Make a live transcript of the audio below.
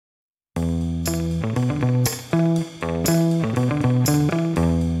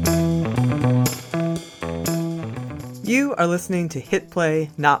You are listening to Hit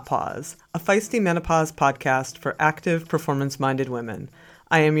Play, Not Pause, a feisty menopause podcast for active, performance-minded women.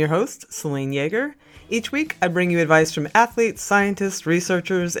 I am your host, Selene Yeager. Each week, I bring you advice from athletes, scientists,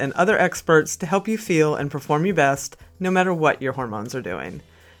 researchers, and other experts to help you feel and perform your best, no matter what your hormones are doing.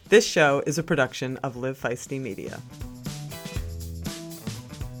 This show is a production of Live Feisty Media.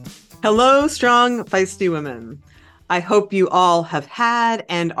 Hello, strong, feisty women. I hope you all have had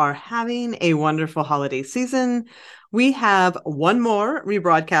and are having a wonderful holiday season. We have one more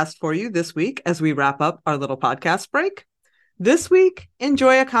rebroadcast for you this week as we wrap up our little podcast break. This week,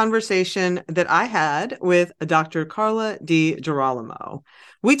 enjoy a conversation that I had with Dr. Carla DiGirolamo.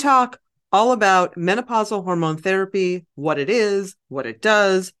 We talk all about menopausal hormone therapy, what it is, what it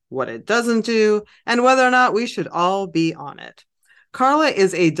does, what it doesn't do, and whether or not we should all be on it. Carla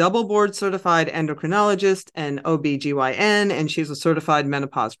is a double board certified endocrinologist and OBGYN, and she's a certified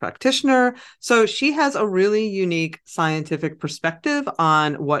menopause practitioner. So she has a really unique scientific perspective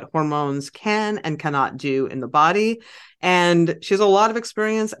on what hormones can and cannot do in the body. And she has a lot of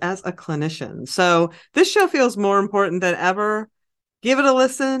experience as a clinician. So this show feels more important than ever. Give it a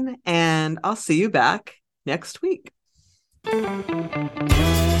listen, and I'll see you back next week.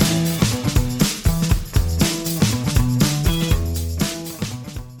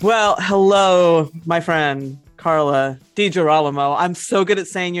 Well, hello, my friend, Carla DiGirolamo. I'm so good at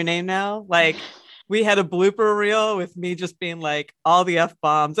saying your name now. Like, we had a blooper reel with me just being like all the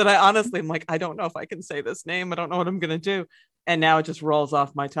F-bombs. And I honestly am like, I don't know if I can say this name. I don't know what I'm going to do. And now it just rolls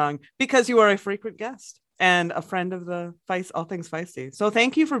off my tongue because you are a frequent guest and a friend of the All Things Feisty. So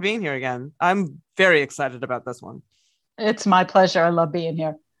thank you for being here again. I'm very excited about this one. It's my pleasure. I love being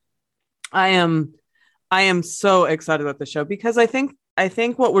here. I am so excited about the show because I think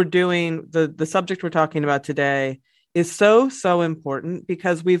what we're doing, the subject we're talking about today is so important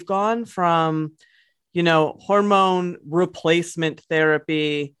because we've gone from, hormone replacement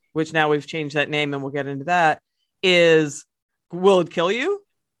therapy, which now we've changed that name and we'll get into that, will it kill you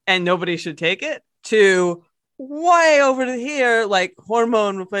and nobody should take it, to way over to here, like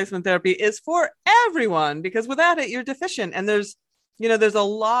hormone replacement therapy is for everyone because without it, you're deficient. And there's a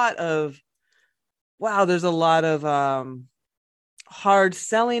lot of hard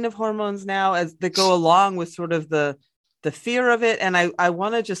selling of hormones now as they go along with sort of the fear of it. And I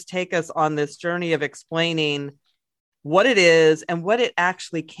want to just take us on this journey of explaining what it is and what it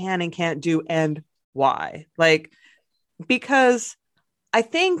actually can and can't do and why. Because I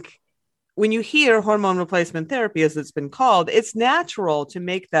think when you hear hormone replacement therapy, as it's been called, it's natural to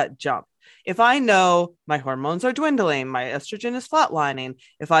make that jump. If I know my hormones are dwindling, my estrogen is flatlining,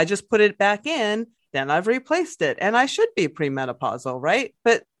 if I just put it back in, then I've replaced it and I should be premenopausal, right?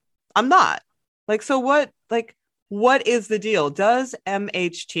 But I'm not. So what is the deal? Does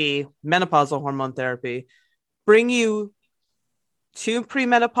MHT, menopausal hormone therapy, bring you to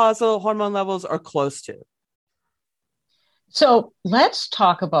premenopausal hormone levels or close to? So let's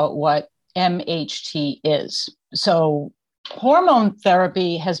talk about what MHT is. So hormone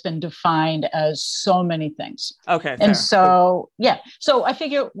therapy has been defined as so many things. Okay. And so I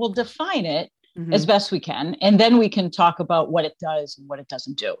figure we'll define it as best we can, and then we can talk about what it does and what it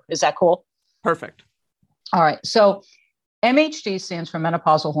doesn't do. Is that cool? Perfect. All right. So MHT stands for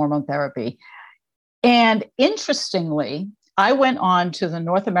menopausal hormone therapy. And interestingly, I went on to the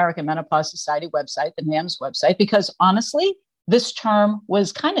North American Menopause Society website, the NAMS website, because honestly, this term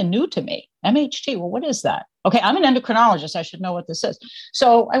was kind of new to me. MHT, well, what is that? Okay, I'm an endocrinologist. I should know what this is.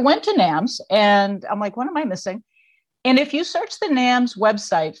 So I went to NAMS and I'm like, what am I missing? And if you search the NAMS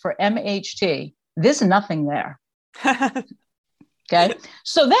website for MHT, there's nothing there. Okay.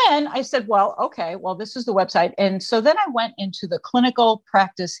 So then I said, this is the website. And so then I went into the Clinical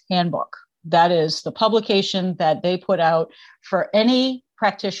Practice Handbook. That is the publication that they put out for any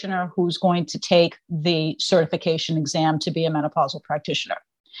practitioner who's going to take the certification exam to be a menopausal practitioner.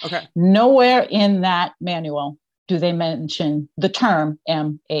 Okay. Nowhere in that manual do they mention the term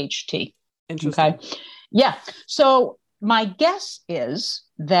MHT. Interesting. Okay. Yeah. So my guess is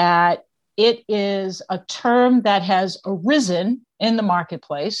that it is a term that has arisen in the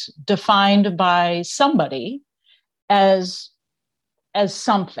marketplace, defined by somebody as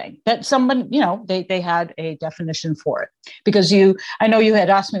something that someone, they had a definition for it. Because I know you had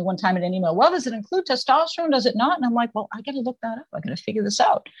asked me one time in an email, well, does it include testosterone? Does it not? And I'm like, well, I got to look that up. I got to figure this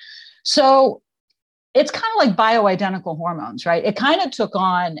out. So it's kind of like bioidentical hormones, right? It kind of took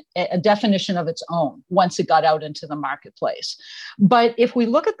on a definition of its own once it got out into the marketplace. But if we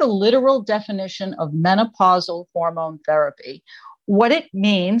look at the literal definition of menopausal hormone therapy, what it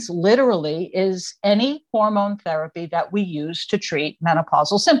means literally is any hormone therapy that we use to treat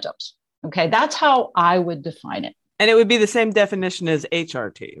menopausal symptoms. Okay, that's how I would define it. And it would be the same definition as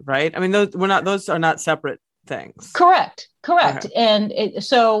HRT, right? I mean, those are not separate things. Correct. Okay. And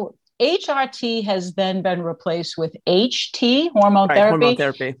so HRT has then been replaced with HT, hormone Right, therapy. hormone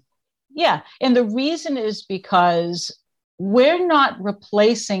therapy. Yeah. And the reason is because we're not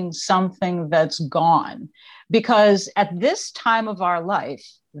replacing something that's gone. Because at this time of our life,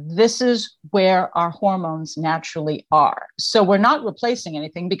 this is where our hormones naturally are. So we're not replacing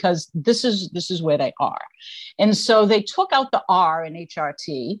anything because this is where they are. And so they took out the R in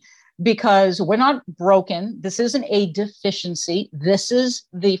HRT because we're not broken. This isn't a deficiency. This is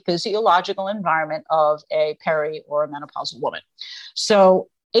the physiological environment of a peri or a menopausal woman. So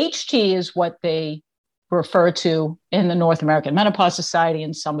HT is what they refer to in the North American Menopause Society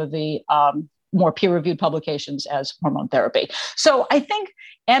and some of the more peer-reviewed publications as hormone therapy. So I think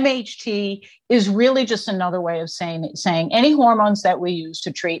MHT is really just another way of saying any hormones that we use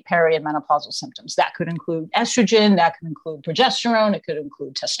to treat peri and menopausal symptoms. That could include estrogen, that could include progesterone, it could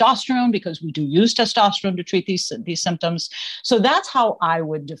include testosterone, because we do use testosterone to treat these symptoms. So that's how I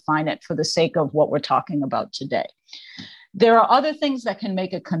would define it for the sake of what we're talking about today. There are other things that can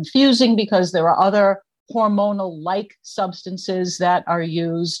make it confusing because there are other hormonal-like substances that are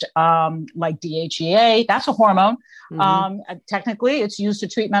used, like DHEA. That's a hormone. Technically, it's used to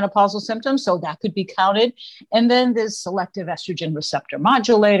treat menopausal symptoms, so that could be counted. And then there's selective estrogen receptor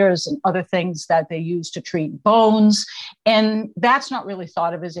modulators and other things that they use to treat bones. And that's not really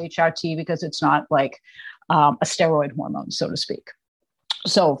thought of as HRT because it's not like a steroid hormone, so to speak.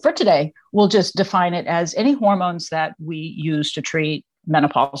 So for today, we'll just define it as any hormones that we use to treat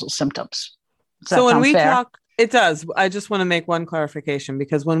menopausal symptoms. So when we talk, it does. I just want to make one clarification,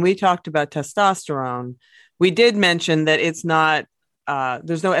 because when we talked about testosterone, we did mention that it's not,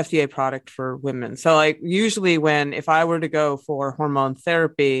 there's no FDA product for women. So like usually if I were to go for hormone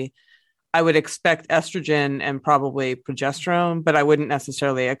therapy, I would expect estrogen and probably progesterone, but I wouldn't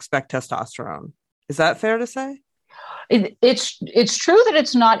necessarily expect testosterone. Is that fair to say? It's true that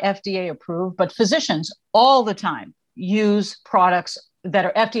it's not FDA approved, but physicians all the time use products that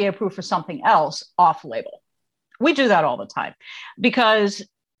are FDA approved for something else off label. We do that all the time because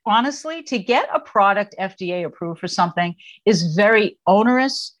honestly, to get a product FDA approved for something is very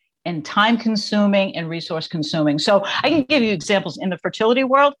onerous and time consuming and resource consuming. So I can give you examples in the fertility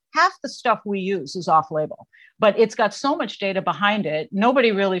world. Half the stuff we use is off label, but it's got so much data behind it.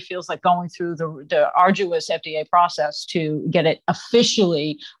 Nobody really feels like going through the arduous FDA process to get it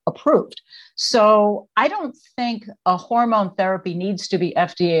officially approved. So I don't think a hormone therapy needs to be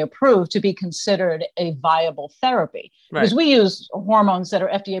FDA approved to be considered a viable therapy, right? Because we use hormones that are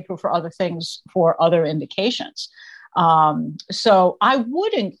FDA approved for other things, for other indications. So I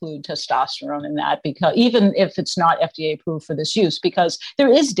would include testosterone in that, because even if it's not FDA approved for this use, because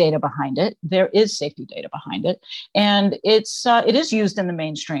there is data behind it, there is safety data behind it, and it is used in the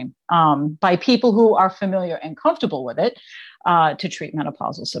mainstream by people who are familiar and comfortable with it to treat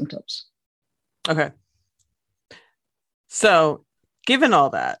menopausal symptoms. Okay. So given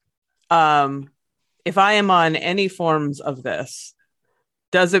all that, if I am on any forms of this,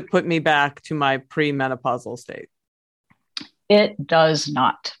 does it put me back to my premenopausal state? It does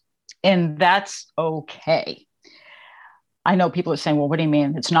not. And that's okay. I know people are saying, well, what do you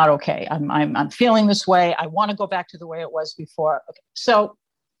mean? It's not okay. I'm feeling this way. I want to go back to the way it was before. Okay. So,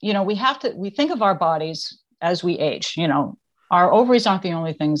 we think of our bodies as we age. Our ovaries aren't the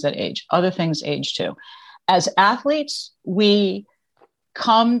only things that age. Other things age too. As athletes, we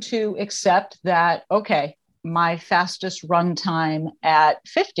come to accept that, okay, my fastest run time at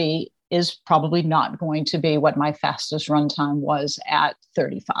 50 is probably not going to be what my fastest run time was at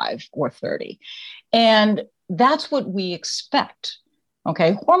 35 or 30. And that's what we expect.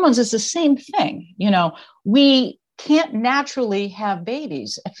 Okay. Hormones is the same thing. We can't naturally have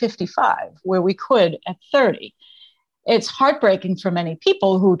babies at 55 where we could at 30. It's heartbreaking for many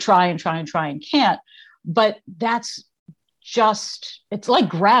people who try and can't, but that's just, it's like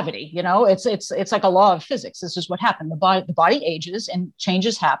gravity, it's like a law of physics. This is what happened. The body ages and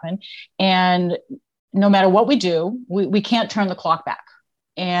changes happen. And no matter what we do, we can't turn the clock back.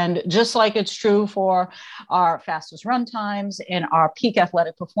 And just like it's true for our fastest run times and our peak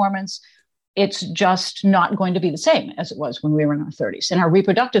athletic performance, it's just not going to be the same as it was when we were in our 30s. And our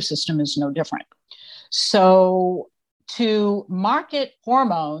reproductive system is no different. So to market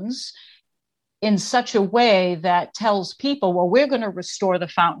hormones in such a way that tells people, well, we're going to restore the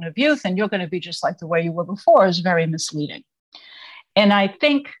fountain of youth and you're going to be just like the way you were before, is very misleading. And I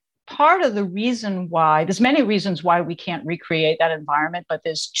think part of the reason why, there's many reasons why we can't recreate that environment, but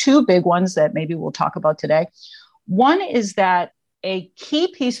there's two big ones that maybe we'll talk about today. One is that a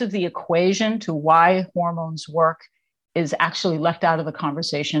key piece of the equation to why hormones work is actually left out of the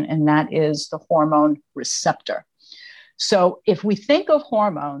conversation, and that is the hormone receptor. So if we think of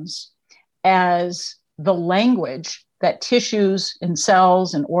hormones as the language that tissues and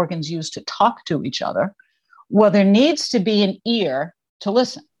cells and organs use to talk to each other, well, there needs to be an ear to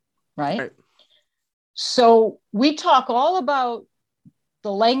listen, right? So we talk all about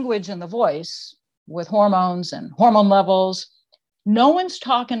the language and the voice with hormones and hormone levels. No one's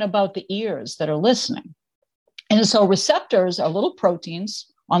talking about the ears that are listening. And so receptors are little proteins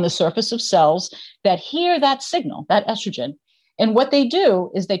on the surface of cells that hear that signal, that estrogen. And what they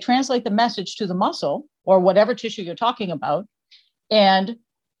do is they translate the message to the muscle or whatever tissue you're talking about and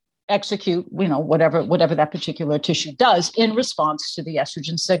execute, whatever that particular tissue does in response to the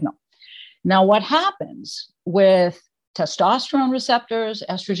estrogen signal. Now, what happens with testosterone receptors,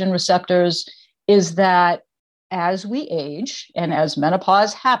 estrogen receptors, is that as we age and as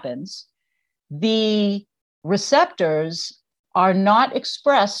menopause happens, the receptors are not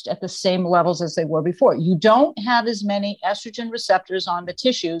expressed at the same levels as they were before. You don't have as many estrogen receptors on the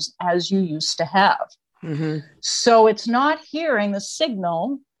tissues as you used to have. Mm-hmm. So it's not hearing the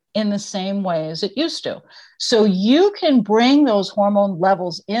signal in the same way as it used to. So you can bring those hormone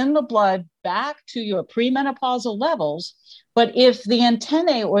levels in the blood back to your premenopausal levels, but if the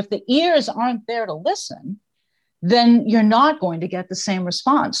antennae or if the ears aren't there to listen, then you're not going to get the same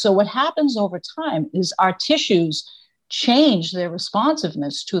response. So what happens over time is our tissues change their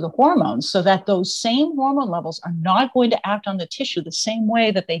responsiveness to the hormones so that those same hormone levels are not going to act on the tissue the same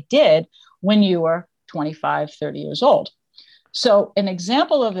way that they did when you were 25, 30 years old. So an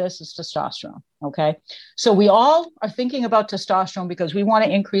example of this is testosterone, okay? So we all are thinking about testosterone because we want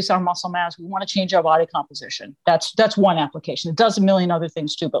to increase our muscle mass. We want to change our body composition. That's one application. It does a million other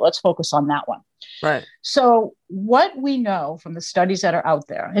things too, but let's focus on that one. Right. So what we know from the studies that are out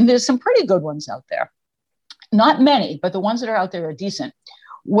there, and there's some pretty good ones out there, not many, but the ones that are out there are decent,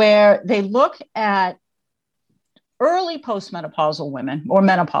 where they look at early postmenopausal women or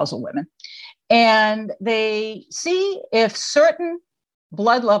menopausal women, and they see if certain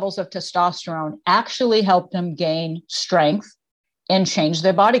blood levels of testosterone actually help them gain strength and change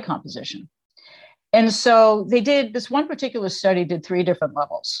their body composition. And so they did, this one particular study did 3 different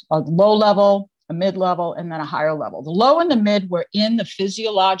levels, a low level, a mid-level, and then a higher level. The low and the mid were in the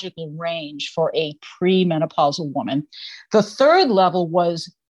physiological range for a premenopausal woman. The 3rd level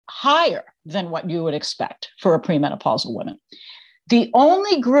was higher than what you would expect for a premenopausal woman. The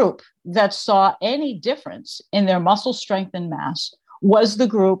only group that saw any difference in their muscle strength and mass was the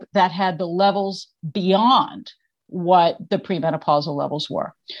group that had the levels beyond what the premenopausal levels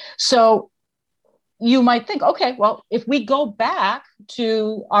were. So you might think, okay, well, if we go back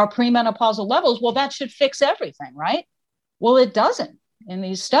to our premenopausal levels, well, that should fix everything, right? Well, it doesn't. In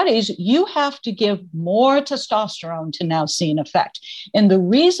these studies, you have to give more testosterone to now see an effect. And the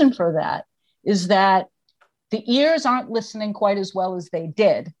reason for that is that the ears aren't listening quite as well as they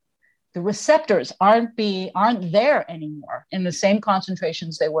did. The receptors aren't there anymore in the same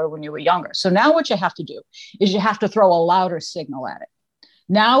concentrations they were when you were younger. So now what you have to do is you have to throw a louder signal at it.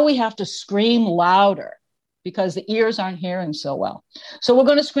 Now we have to scream louder because the ears aren't hearing so well. So we're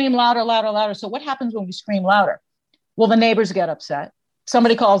going to scream louder, louder, louder. So what happens when we scream louder? Well, the neighbors get upset.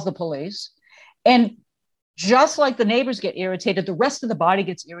 Somebody calls the police. And just like the neighbors get irritated, the rest of the body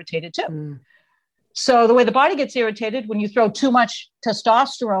gets irritated too. Mm. So the way the body gets irritated when you throw too much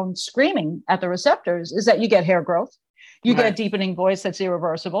testosterone screaming at the receptors is that you get hair growth. You get deepening voice that's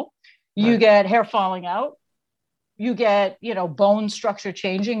irreversible. You get hair falling out. You get, bone structure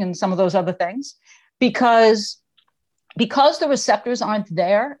changing and some of those other things because the receptors aren't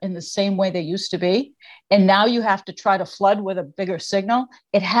there in the same way they used to be. And now you have to try to flood with a bigger signal.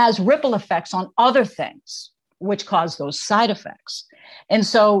 It has ripple effects on other things, which cause those side effects. And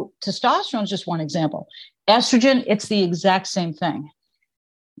so testosterone is just one example. Estrogen, it's the exact same thing.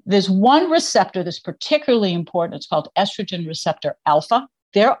 There's one receptor that's particularly important. It's called estrogen receptor alpha.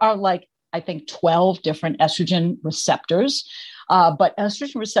 There are 12 different estrogen receptors. But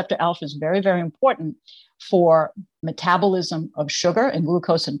estrogen receptor alpha is very, very important for metabolism of sugar and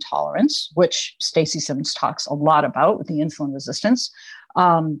glucose intolerance, which Stacy Simmons talks a lot about with the insulin resistance.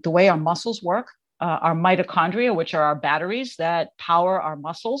 The way our muscles work, our mitochondria, which are our batteries that power our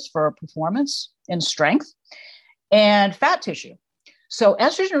muscles for performance and strength, and fat tissue. So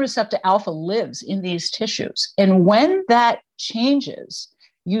estrogen receptor alpha lives in these tissues. And when that changes,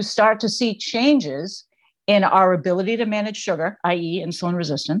 you start to see changes in our ability to manage sugar, i.e. insulin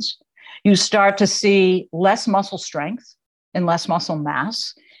resistance. You start to see less muscle strength and less muscle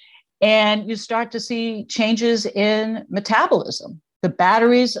mass. And you start to see changes in metabolism The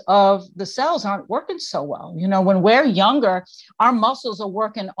batteries of the cells aren't working so well. When we're younger, our muscles are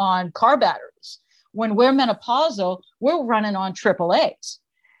working on car batteries. When we're menopausal, we're running on AAAs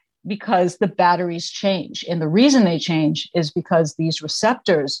because the batteries change. And the reason they change is because these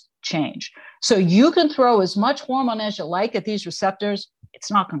receptors change. So you can throw as much hormone as you like at these receptors.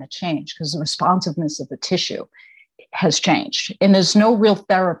 It's not going to change because the responsiveness of the tissue has changed. And there's no real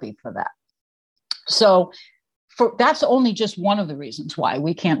therapy for that. So that's only just one of the reasons why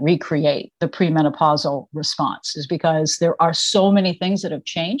we can't recreate the premenopausal response, is because there are so many things that have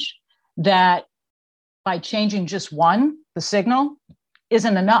changed that by changing just one, the signal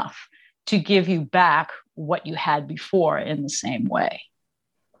isn't enough to give you back what you had before in the same way.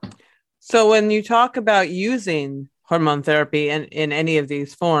 So when you talk about using hormone therapy in any of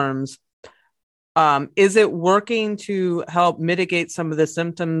these forms, is it working to help mitigate some of the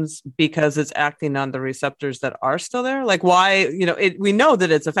symptoms because it's acting on the receptors that are still there? Like why, we know that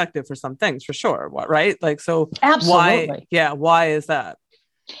it's effective for some things for sure, right? Like, so absolutely. Why is that?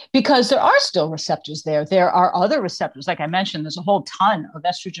 Because there are still receptors there. There are other receptors. Like I mentioned, there's a whole ton of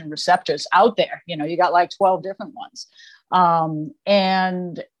estrogen receptors out there. You got like 12 different ones.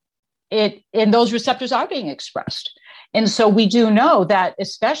 And those receptors are being expressed. And so we do know that,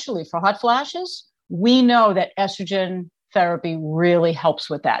 especially for hot flashes, we know that estrogen therapy really helps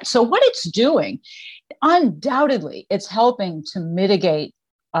with that. So what it's doing, undoubtedly, it's helping to mitigate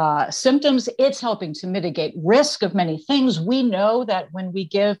symptoms. It's helping to mitigate risk of many things. We know that when we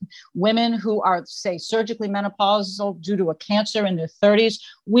give women who are, say, surgically menopausal due to a cancer in their 30s,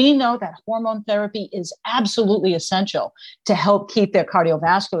 we know that hormone therapy is absolutely essential to help keep their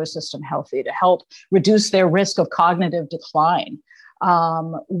cardiovascular system healthy, to help reduce their risk of cognitive decline.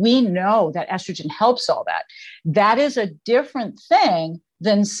 We know that estrogen helps all that. That is a different thing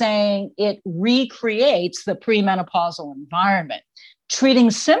than saying it recreates the premenopausal environment.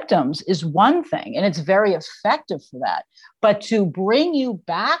 Treating symptoms is one thing, and it's very effective for that. But to bring you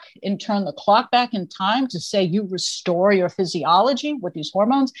back and turn the clock back in time to say you restore your physiology with these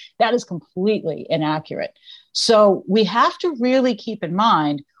hormones, that is completely inaccurate. So we have to really keep in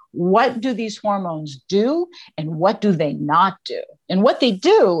mind, what do these hormones do and what do they not do? And what they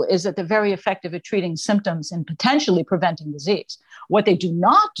do is that they're very effective at treating symptoms and potentially preventing disease. What they do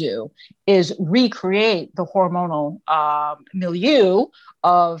not do is recreate the hormonal milieu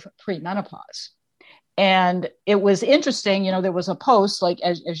of premenopause. And it was interesting, there was a post, like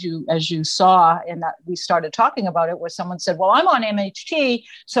as you saw, and that we started talking about it, where someone said, well, I'm on MHT,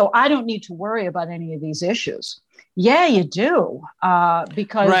 so I don't need to worry about any of these issues. Yeah, you do.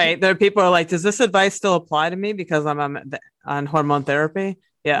 Because right. There are people who are like, does this advice still apply to me because I'm on hormone therapy?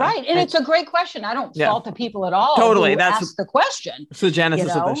 Yeah. Right. And it's a great question. I don't fault the people at all. Totally. That's the question. It's the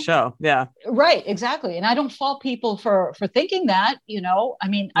genesis of the show. Yeah. Right. Exactly. And I don't fault people for thinking that, I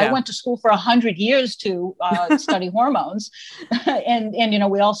mean, I went to school for 100 years to study hormones and,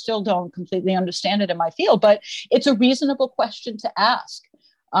 we all still don't completely understand it in my field, but it's a reasonable question to ask.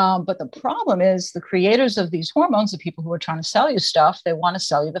 But the problem is the creators of these hormones, the people who are trying to sell you stuff, they want to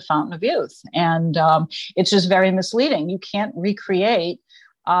sell you the fountain of youth. And it's just very misleading. You can't recreate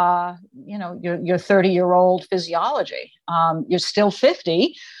your 30-year-old physiology. You're still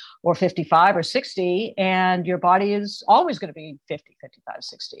 50 or 55 or 60, and your body is always going to be 50, 55,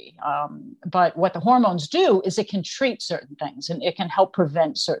 60. But what the hormones do is it can treat certain things and it can help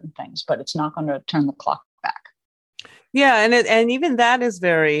prevent certain things, but it's not going to turn the clock back. Yeah. And even that is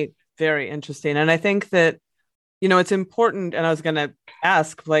very, very interesting. And I think that, it's important. And I was going to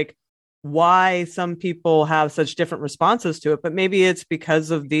ask, like, why some people have such different responses to it, but maybe it's because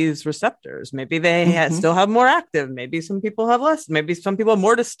of these receptors. Maybe they still have more active. Maybe some people have less. Maybe some people have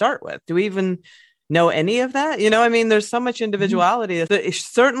more to start with. Do we even know any of that? I mean, there's so much individuality.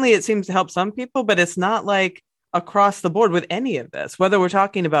 Certainly it seems to help some people, but it's not like across the board with any of this, whether we're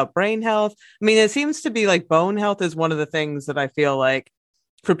talking about brain health. I mean, it seems to be like bone health is one of the things that I feel like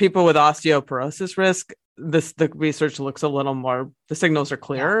for people with osteoporosis risk, the research looks a little more, the signals are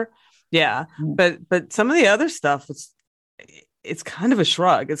clearer. Yeah. But some of the other stuff, it's kind of a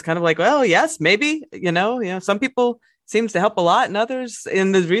shrug. It's kind of like, well, yes, maybe, some people seems to help a lot and others,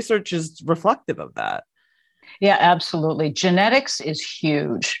 and the research is reflective of that. Yeah, absolutely. Genetics is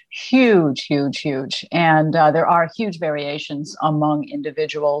huge, huge, huge, huge. And there are huge variations among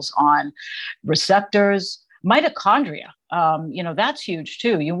individuals on receptors, mitochondria. That's huge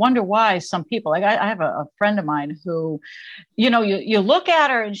too. You wonder why some people, like I have a friend of mine who, you look at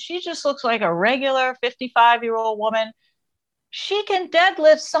her and she just looks like a regular 55-year-old woman. She can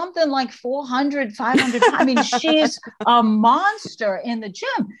deadlift something like 400, 500. I mean, she's a monster in the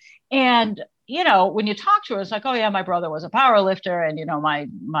gym. And, when you talk to her, it's like, oh yeah, my brother was a power lifter, and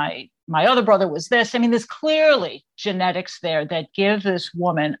my other brother was this. I mean, there's clearly genetics there that give this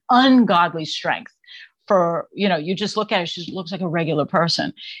woman ungodly strength. For, you just look at her, she looks like a regular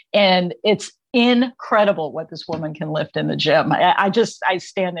person. And it's incredible what this woman can lift in the gym. I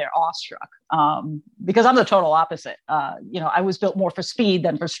stand there awestruck, because I'm the total opposite. I was built more for speed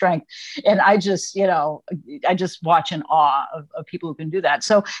than for strength. And I just watch in awe of people who can do that.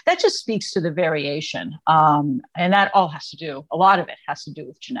 So that just speaks to the variation. And that a lot of it has to do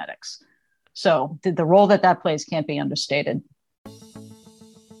with genetics. So the role that plays can't be understated.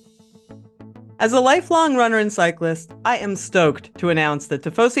 As a lifelong runner and cyclist, I am stoked to announce that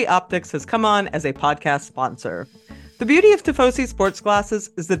Tifosi Optics has come on as a podcast sponsor. The beauty of Tifosi sports glasses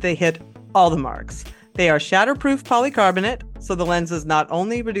is that they hit all the marks. They are shatterproof polycarbonate, so the lenses not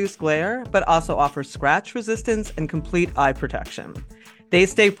only reduce glare, but also offer scratch resistance and complete eye protection. They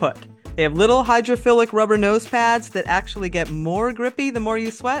stay put. They have little hydrophilic rubber nose pads that actually get more grippy the more you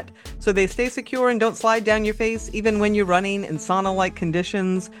sweat, so they stay secure and don't slide down your face even when you're running in sauna-like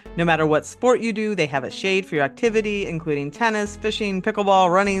conditions. No matter what sport you do, they have a shade for your activity, including tennis, fishing, pickleball,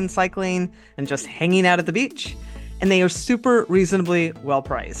 running, cycling, and just hanging out at the beach. And they are super reasonably well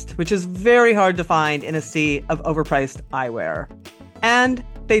priced, which is very hard to find in a sea of overpriced eyewear. And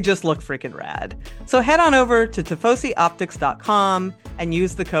they just look freaking rad. So head on over to TifosiOptics.com and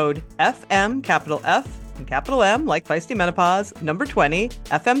use the code FM, capital F and capital M, like Feisty Menopause, number 20,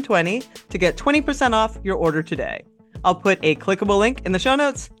 FM20, to get 20% off your order today. I'll put a clickable link in the show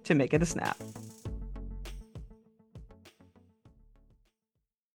notes to make it a snap.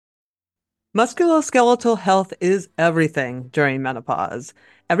 Musculoskeletal health is everything during menopause.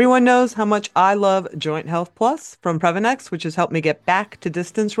 Everyone knows how much I love Joint Health Plus from Previnex, which has helped me get back to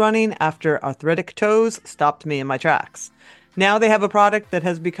distance running after arthritic toes stopped me in my tracks. Now they have a product that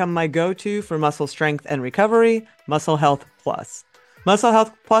has become my go-to for muscle strength and recovery, Muscle Health Plus. Muscle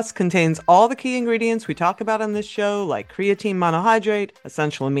Health Plus contains all the key ingredients we talk about on this show, like creatine monohydrate,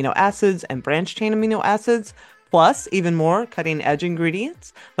 essential amino acids, and branched-chain amino acids, plus even more cutting-edge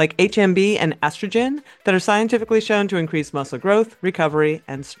ingredients like HMB and estrogen that are scientifically shown to increase muscle growth, recovery,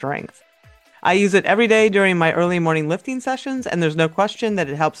 and strength. I use it every day during my early morning lifting sessions, and there's no question that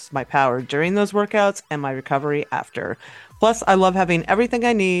it helps my power during those workouts and my recovery after. Plus, I love having everything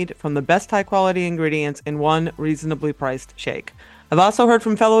I need from the best high-quality ingredients in one reasonably priced shake. I've also heard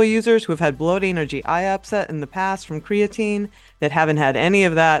from fellow users who have had bloating or GI upset in the past from creatine that haven't had any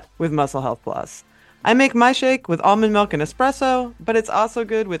of that with Muscle Health Plus. I make my shake with almond milk and espresso, but it's also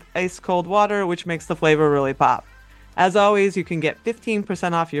good with ice cold water, which makes the flavor really pop. As always, you can get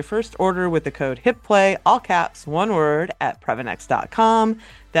 15% off your first order with the code HIPPLAY, all caps, one word, at Previnex.com.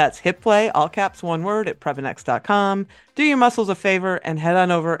 That's HIPPLAY, all caps, one word, at Previnex.com. Do your muscles a favor and head on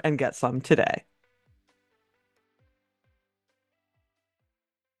over and get some today.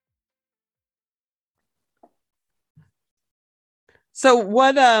 So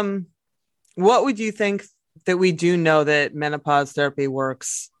what would you think that we do know that menopause therapy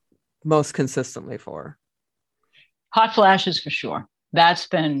works most consistently for? Hot flashes for sure. That's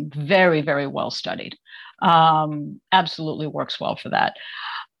been very, very well studied. Absolutely works well for that.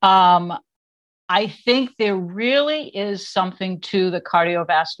 I think there really is something to the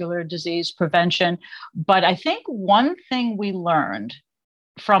cardiovascular disease prevention, but I think one thing we learned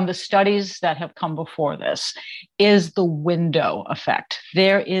from the studies that have come before this is the window effect.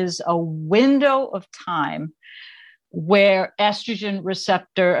 There is a window of time where estrogen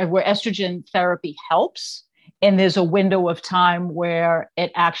therapy helps, and there's a window of time where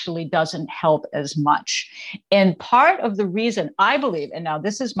it actually doesn't help as much. And part of the reason I believe, and now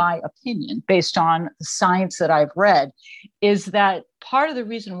this is my opinion based on the science that I've read, is that part of the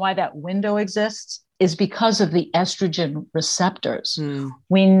reason why that window exists is because of the estrogen receptors.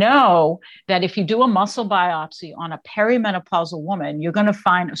 We know that if you do a muscle biopsy on a perimenopausal woman, you're going to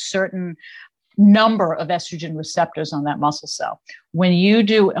find a certain number of estrogen receptors on that muscle cell. When you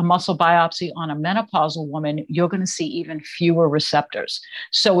do a muscle biopsy on a menopausal woman, you're going to see even fewer receptors.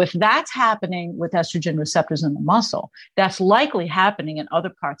 So if that's happening with estrogen receptors in the muscle, that's likely happening in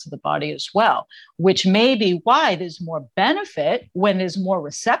other parts of the body as well, which may be why there's more benefit when there's more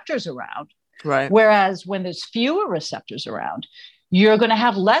receptors around. Right. Whereas when there's fewer receptors around, you're going to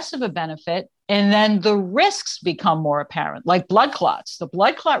have less of a benefit. And then the risks become more apparent, like blood clots. The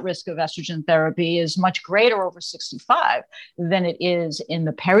blood clot risk of estrogen therapy is much greater over 65 than it is in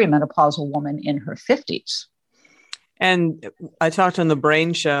the perimenopausal woman in her 50s. And I talked on the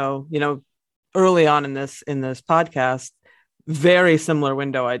Brain Show, early on in this podcast, very similar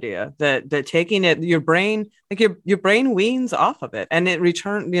window idea that taking it, your brain, like your brain weans off of it, and it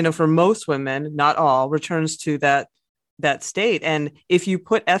return, for most women, not all, returns to that state. And if you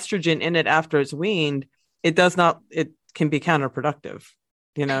put estrogen in it after it's weaned, it can be counterproductive,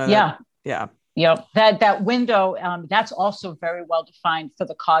 Yeah. yeah. Yep. That window, that's also very well defined for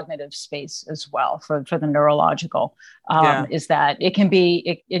the cognitive space as well, for the neurological, is that it can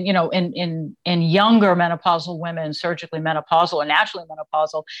be, in younger menopausal women, surgically menopausal or naturally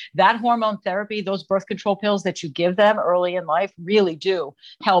menopausal, that hormone therapy, those birth control pills that you give them early in life really do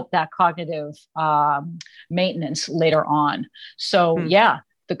help that cognitive maintenance later on. So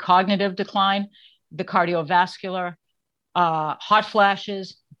the cognitive decline, the cardiovascular, hot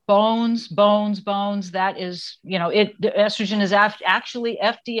flashes, bones. That is, the estrogen is actually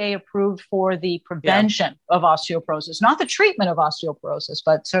FDA approved for the prevention of osteoporosis, not the treatment of osteoporosis,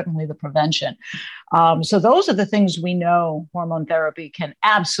 but certainly the prevention. So those are the things we know hormone therapy can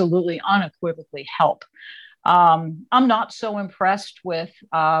absolutely unequivocally help. I'm not so impressed with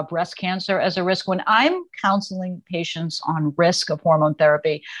breast cancer as a risk. When I'm counseling patients on risk of hormone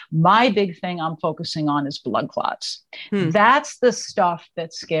therapy, my big thing I'm focusing on is blood clots. That's the stuff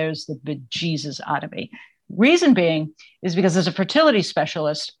that scares the bejesus out of me. Reason being is because as a fertility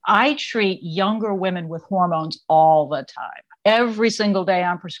specialist, I treat younger women with hormones all the time. Every single day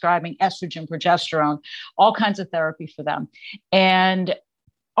I'm prescribing estrogen, progesterone, all kinds of therapy for them. And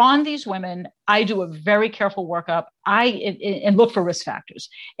on these women, I do a very careful workup. And look for risk factors.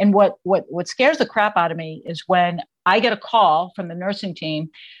 And what scares the crap out of me is when I get a call from the nursing team,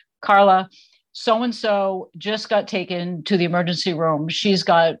 Carla, so-and-so just got taken to the emergency room. She's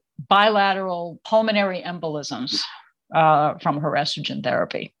got bilateral pulmonary embolisms from her estrogen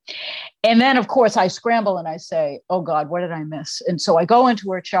therapy. And then, of course, I scramble and I say, oh, God, what did I miss? And so I go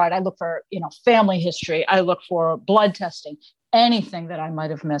into her chart. I look for, family history. I look for blood testing, anything that I might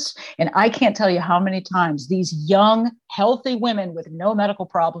have missed. And I can't tell you how many times these young, healthy women with no medical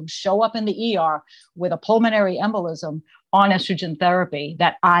problems show up in the ER with a pulmonary embolism on estrogen therapy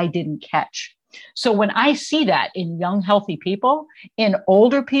that I didn't catch. So when I see that in young, healthy people, in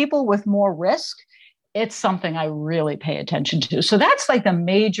older people with more risk, it's something I really pay attention to. So that's like the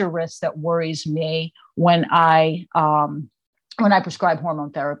major risk that worries me when I prescribe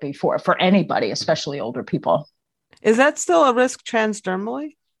hormone therapy for anybody, especially older people. Is that still a risk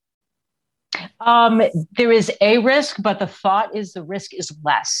transdermally? There is a risk, but the thought is the risk is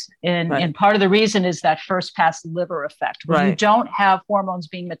less. And part of the reason is that first pass liver effect. When you don't have hormones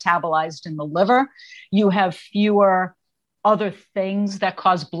being metabolized in the liver, you have fewer other things that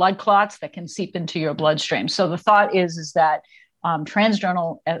cause blood clots that can seep into your bloodstream. So the thought is that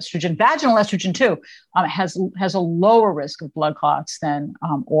transdermal estrogen, vaginal estrogen too, has a lower risk of blood clots than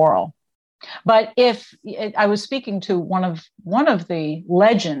oral. But I was speaking to one of the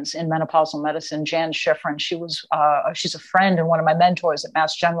legends in menopausal medicine, Jan Schifrin. She's a friend and one of my mentors at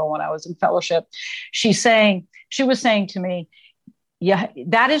Mass General when I was in fellowship. She was saying to me, yeah,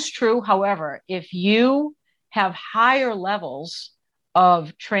 that is true. However, if you have higher levels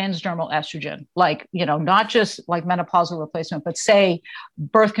of transdermal estrogen, like, not just like menopausal replacement, but say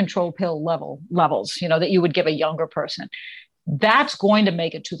birth control pill levels, that you would give a younger person, that's going to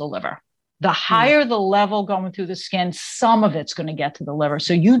make it to the liver. The higher the level going through the skin, some of it's going to get to the liver.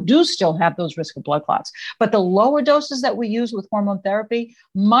 So you do still have those risk of blood clots. But the lower doses that we use with hormone therapy,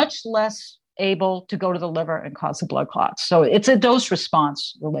 much less able to go to the liver and cause the blood clots. So it's a dose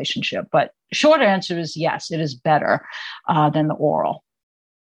response relationship. But short answer is yes, it is better than the oral.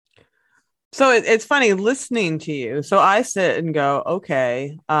 So it's funny listening to you. So I sit and go,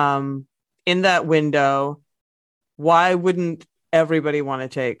 okay, in that window, why wouldn't everybody want to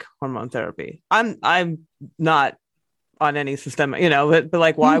take hormone therapy? I'm not on any systemic, but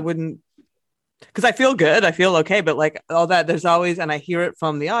like, why wouldn't? Because I feel good, I feel okay, but like all that, there's always, and I hear it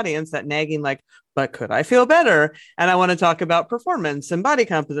from the audience, that nagging, like, but could I feel better? And I want to talk about performance and body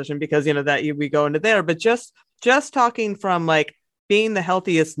composition because we go into there. But just talking from like being the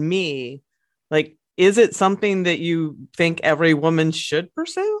healthiest me, like, is it something that you think every woman should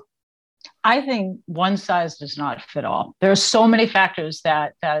pursue? I think one size does not fit all. There are so many factors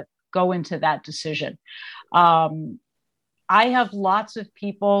that go into that decision. I have lots of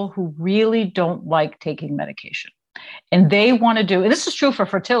people who really don't like taking medication, and they want to do, and this is true for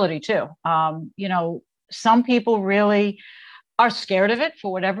fertility too. Some people really are scared of it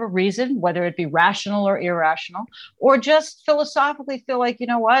for whatever reason, whether it be rational or irrational, or just philosophically feel like,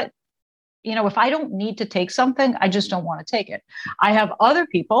 if I don't need to take something, I just don't want to take it. I have other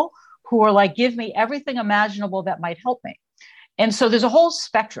people who are like, give me everything imaginable that might help me. And so there's a whole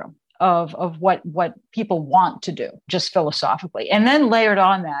spectrum of what people want to do, just philosophically. And then layered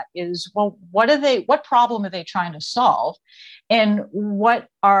on that is, well, what problem are they trying to solve? And what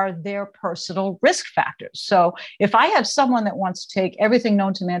are their personal risk factors? So if I have someone that wants to take everything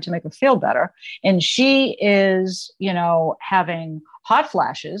known to man to make her feel better, and she is, having hot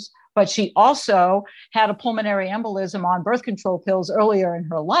flashes, but she also had a pulmonary embolism on birth control pills earlier in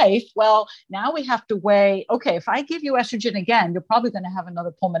her life. Well, now we have to weigh, okay, if I give you estrogen again, you're probably going to have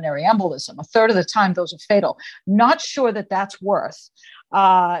another pulmonary embolism. A third of the time, those are fatal. Not sure that that's worth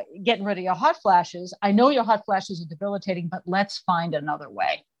getting rid of your hot flashes. I know your hot flashes are debilitating, but let's find another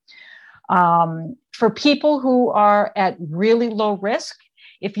way. For people who are at really low risk,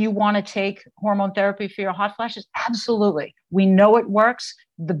 if you want to take hormone therapy for your hot flashes, absolutely. We know it works.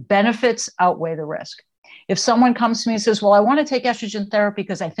 The benefits outweigh the risk. If someone comes to me and says, well, I want to take estrogen therapy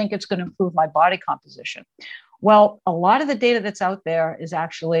because I think it's going to improve my body composition. Well, a lot of the data that's out there is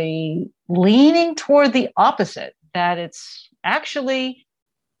actually leaning toward the opposite, that it's actually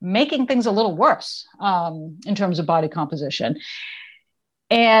making things a little worse in terms of body composition.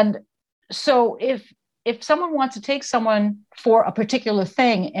 And so if someone wants to take someone for a particular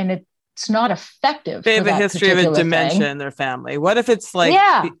thing and it's not effective, they have a history of a dementia in their family. What if it's like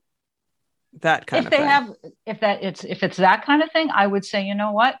that kind of thing? If it's that kind of thing, I would say, you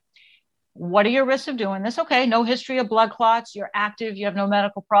know what are your risks of doing this? Okay, no history of blood clots. You're active. You have no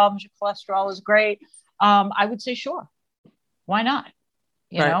medical problems. Your cholesterol is great. I would say, sure. Why not?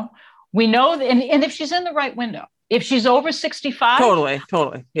 You know, we know that, and if she's in the right window, if she's over 65,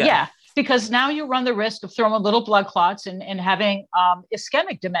 totally. Yeah. Because now you run the risk of throwing little blood clots and having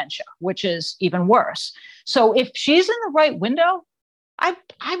ischemic dementia, which is even worse. So if she's in the right window, I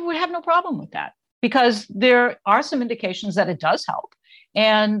would have no problem with that, because there are some indications that it does help,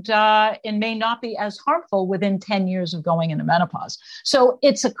 and it may not be as harmful within 10 years of going into menopause. So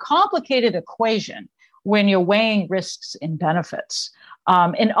it's a complicated equation when you're weighing risks and benefits.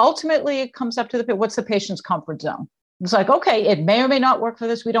 And ultimately, it comes up to what's the patient's comfort zone? It's like, okay, it may or may not work for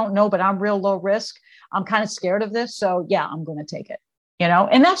this. We don't know, but I'm real low risk. I'm kind of scared of this. So yeah, I'm going to take it,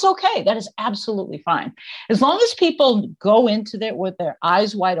 and that's okay. That is absolutely fine. As long as people go into it with their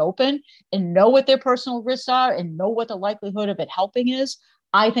eyes wide open and know what their personal risks are and know what the likelihood of it helping is,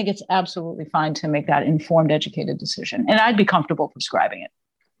 I think it's absolutely fine to make that informed, educated decision. And I'd be comfortable prescribing it.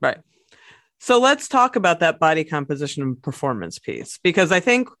 Right. So let's talk about that body composition and performance piece, because I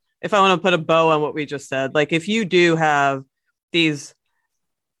think if I want to put a bow on what we just said, like if you do have these,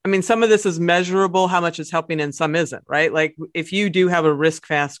 some of this is measurable, how much is helping and some isn't, right? Like if you do have a risk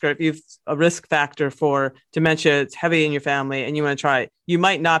factor for dementia, it's heavy in your family and you want to try it, you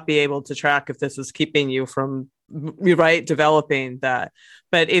might not be able to track if this is keeping you from developing that.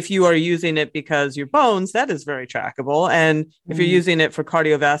 But if you are using it because your bones, that is very trackable. And if you're using it for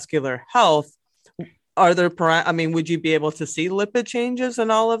cardiovascular health, are there, would you be able to see lipid changes and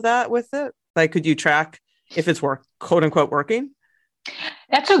all of that with it? Like, could you track if it's quote unquote working?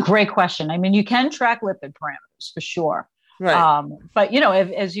 That's a great question. You can track lipid parameters for sure. Right. But,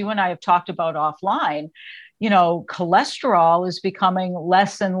 as you and I have talked about offline, cholesterol is becoming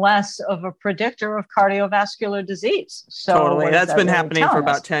less and less of a predictor of cardiovascular disease. So totally. That's been happening for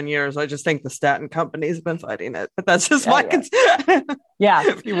about 10 years. I just think the statin companies have been fighting it, but that's just my concern. Yeah.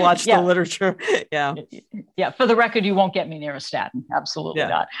 If you watch the literature. Yeah. Yeah. For the record, you won't get me near a statin. Absolutely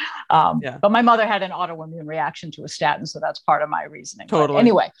not. But my mother had an autoimmune reaction to a statin. So that's part of my reasoning. Totally. But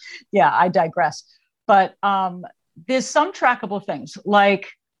anyway, I digress. But there's some trackable things, like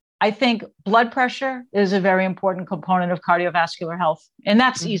I think blood pressure is a very important component of cardiovascular health, and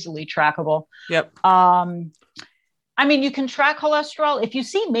that's easily trackable. Yep. You can track cholesterol. If you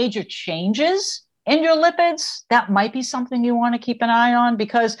see major changes in your lipids, that might be something you want to keep an eye on,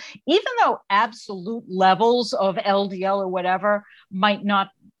 because even though absolute levels of LDL or whatever might not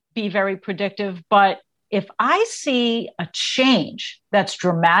be very predictive, but if I see a change that's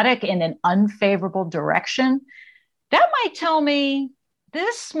dramatic in an unfavorable direction, that might tell me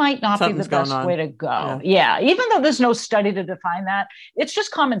this might not be the best way to go. Yeah. Even though there's no study to define that, it's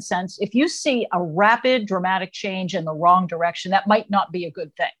just common sense. If you see a rapid, dramatic change in the wrong direction, that might not be a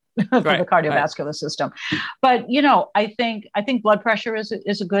good thing for the cardiovascular system. But, I think blood pressure is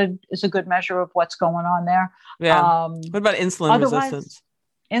a good measure of what's going on there. Yeah. What about insulin resistance?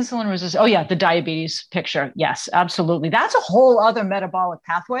 Insulin resistance. Oh yeah. The diabetes picture. Yes, absolutely. That's a whole other metabolic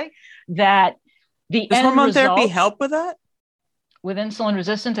pathway that does hormone therapy help with that? With insulin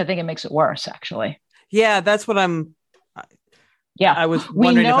resistance, I think it makes it worse, actually. Yeah, that's what I was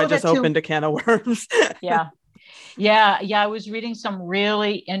wondering if I just opened a can of worms. Yeah. Yeah, I was reading some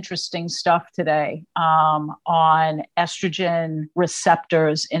really interesting stuff today on estrogen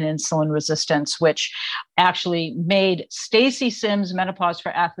receptors and insulin resistance, which actually made Stacy Sims' Menopause for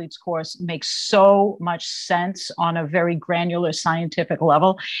Athletes course make so much sense on a very granular scientific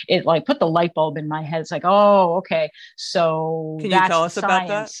level. It like put the light bulb in my head. It's like, oh, okay, so Can you that's tell the us about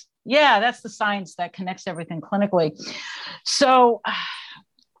that? science. Yeah, that's the science that connects everything clinically. So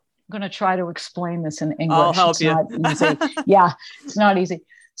going to try to explain this in I'll English. help It's you. not easy. Yeah, it's not easy.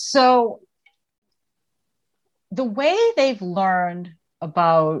 So, the way they've learned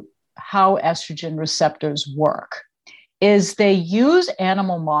about how estrogen receptors work is they use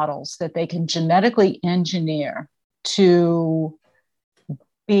animal models that they can genetically engineer to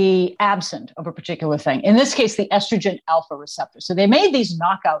be absent of a particular thing. In this case, the estrogen alpha receptor. So they made these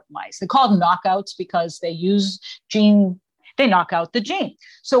knockout mice. They're called knockouts because they knock out the gene.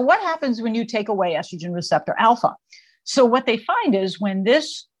 So what happens when you take away estrogen receptor alpha? So what they find is when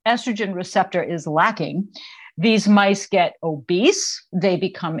this estrogen receptor is lacking, these mice get obese, they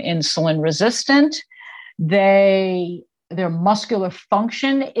become insulin resistant, their muscular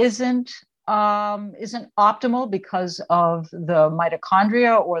function isn't optimal because of the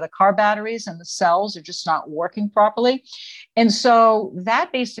mitochondria or the car batteries, and the cells are just not working properly. And so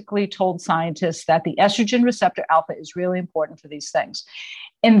that basically told scientists that the estrogen receptor alpha is really important for these things.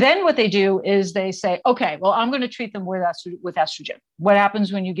 And then what they do is they say, okay, well, I'm going to treat them with estrogen. What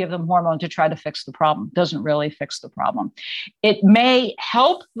happens when you give them hormone to try to fix the problem? Doesn't really fix the problem. It may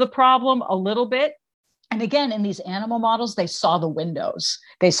help the problem a little bit. And again, in these animal models, they saw the windows.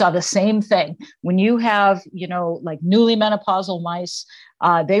 They saw the same thing. When you have, like newly menopausal mice,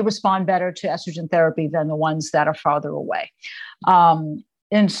 they respond better to estrogen therapy than the ones that are farther away.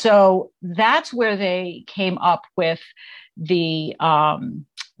 And so that's where they came up with the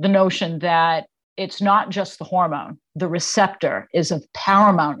notion that it's not just the hormone. The receptor is of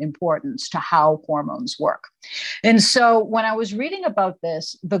paramount importance to how hormones work. And so when I was reading about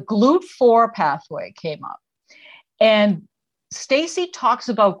this, the GLUT4 pathway came up. And Stacy talks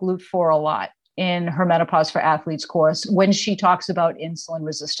about GLUT4 a lot in her Menopause for Athletes course when she talks about insulin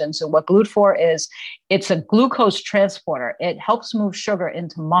resistance. And what GLUT4 is, it's a glucose transporter. It helps move sugar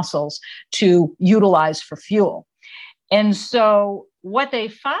into muscles to utilize for fuel. And so what they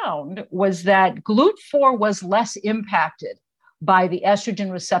found was that GLUT4 was less impacted by the estrogen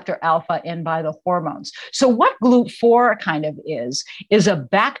receptor alpha and by the hormones. So what GLUT4 kind of is a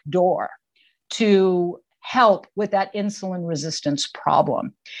backdoor to help with that insulin resistance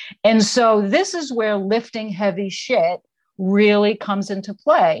problem. And so this is where lifting heavy shit really comes into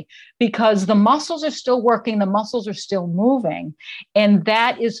play, because the muscles are still working, the muscles are still moving, and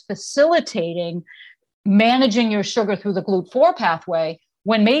that is facilitating managing your sugar through the GLUT4 pathway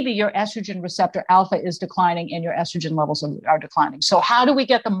when maybe your estrogen receptor alpha is declining and your estrogen levels are declining. So how do we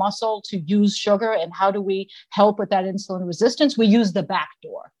get the muscle to use sugar, and how do we help with that insulin resistance? We use the back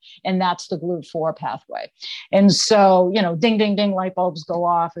door, and that's the GLUT4 pathway. And so, ding, ding, ding, light bulbs go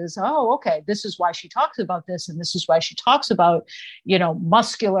off is, oh, okay, this is why she talks about this. And this is why she talks about,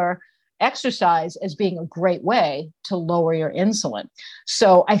 muscular exercise as being a great way to lower your insulin.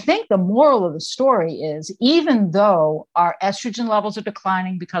 So I think the moral of the story is, even though our estrogen levels are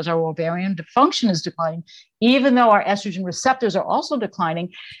declining because our ovarian function is declining, even though our estrogen receptors are also declining,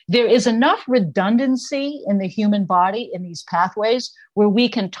 there is enough redundancy in the human body in these pathways where we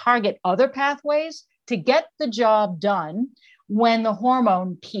can target other pathways to get the job done when the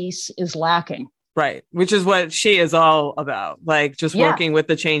hormone piece is lacking. Right. Which is what she is all about. Like just working with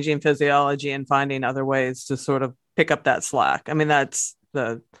the changing physiology and finding other ways to sort of pick up that slack. I mean, that's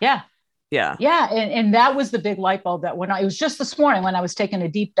the... Yeah. And that was the big light bulb that it was just this morning when I was taking a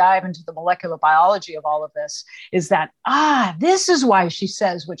deep dive into the molecular biology of all of this, is that, this is why she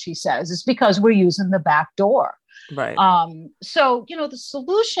says what she says. It's because we're using the back door. Right. So, the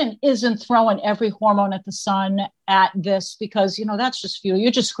solution isn't throwing every hormone at the sun at this, because, that's just fuel.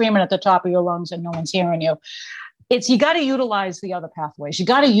 You're just screaming at the top of your lungs and no one's hearing you. It's, you got to utilize the other pathways. You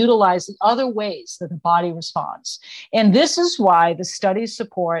got to utilize the other ways that the body responds. And this is why the studies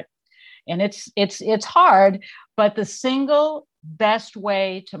support, and it's hard, but the single best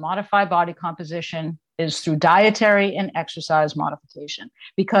way to modify body composition is through dietary and exercise modification,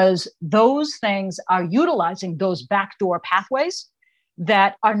 because those things are utilizing those backdoor pathways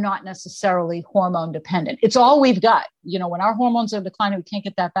that are not necessarily hormone dependent. It's all we've got. When our hormones are declining, we can't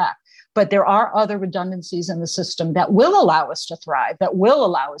get that back. But there are other redundancies in the system that will allow us to thrive, that will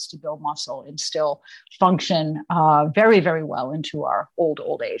allow us to build muscle and still function very, very well into our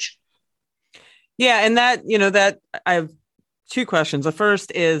old age. Yeah. And that I have two questions. The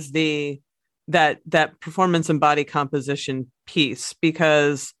first is the that performance and body composition piece,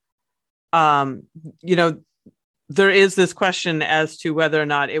 because there is this question as to whether or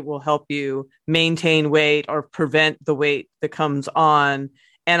not it will help you maintain weight or prevent the weight that comes on.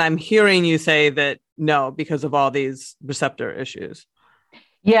 And I'm hearing you say that no, because of all these receptor issues.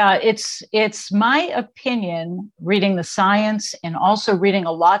 Yeah, it's my opinion, reading the science and also reading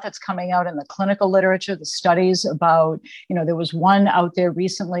a lot that's coming out in the clinical literature, the studies about, there was one out there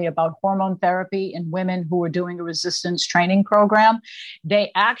recently about hormone therapy in women who were doing a resistance training program.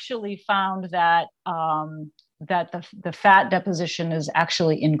 They actually found that the fat deposition is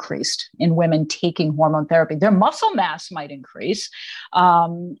actually increased in women taking hormone therapy. Their muscle mass might increase,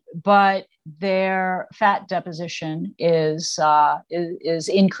 but their fat deposition is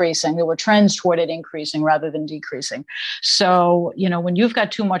increasing. There were trends toward it increasing rather than decreasing. So, when you've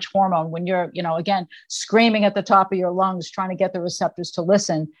got too much hormone, when you're, again, screaming at the top of your lungs, trying to get the receptors to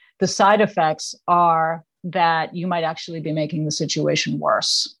listen, the side effects are that you might actually be making the situation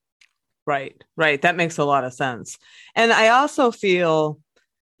worse. Right. That makes a lot of sense. And I also feel,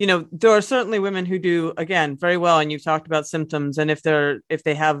 there are certainly women who do, again, very well. And you've talked about symptoms. And if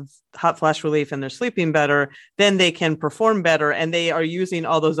they have hot flash relief and they're sleeping better, then they can perform better and they are using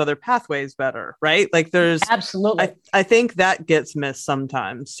all those other pathways better. Right. Like there's absolutely. I think that gets missed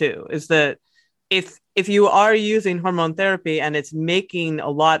sometimes too, is that if you are using hormone therapy and it's making a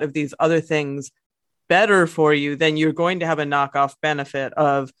lot of these other things better for you, then you're going to have a knockoff benefit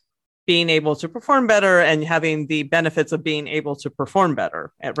of being able to perform better and having the benefits of being able to perform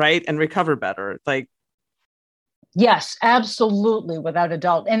better, right? And recover better. Yes, absolutely, without a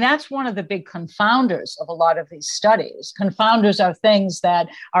doubt. And that's one of the big confounders of a lot of these studies. Confounders are things that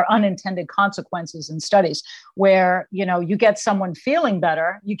are unintended consequences in studies where, you get someone feeling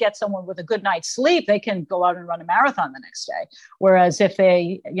better, you get someone with a good night's sleep, they can go out and run a marathon the next day. Whereas if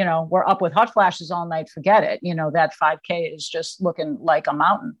they, were up with hot flashes all night, forget it. That 5K is just looking like a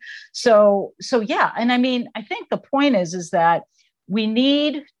mountain. So yeah. And I think the point is that we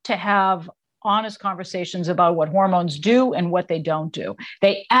need to have honest conversations about what hormones do and what they don't do.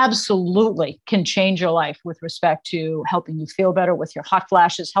 They absolutely can change your life with respect to helping you feel better with your hot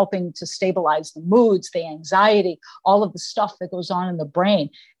flashes, helping to stabilize the moods, the anxiety, all of the stuff that goes on in the brain.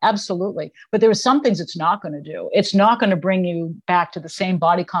 Absolutely. But there are some things it's not going to do. It's not going to bring you back to the same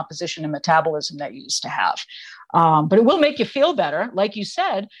body composition and metabolism that you used to have. But it will make you feel better, like you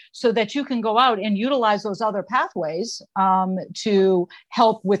said, so that you can go out and utilize those other pathways to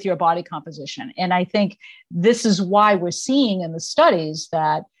help with your body composition. And I think this is why we're seeing in the studies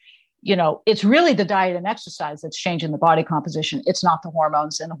that, it's really the diet and exercise that's changing the body composition. It's not the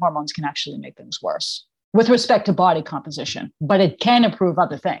hormones, and the hormones can actually make things worse with respect to body composition, but it can improve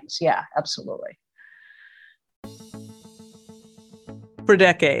other things. Yeah, absolutely. For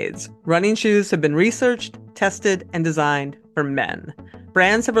decades, running shoes have been researched, tested, and designed for men.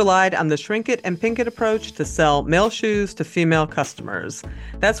 Brands have relied on the shrink it and pink it approach to sell male shoes to female customers.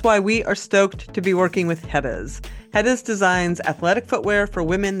 That's why we are stoked to be working with Heddas. Heddas designs athletic footwear for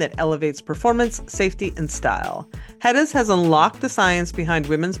women that elevates performance, safety, and style. Heddas has unlocked the science behind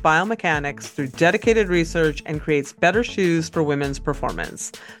women's biomechanics through dedicated research and creates better shoes for women's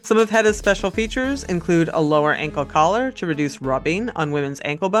performance. Some of Heddas' special features include a lower ankle collar to reduce rubbing on women's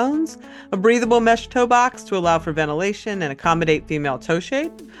ankle bones, a breathable mesh toe box to allow for ventilation and accommodate female toe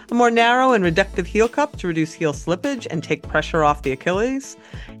shape, a more narrow and reductive heel cup to reduce heel slippage and take pressure off the Achilles,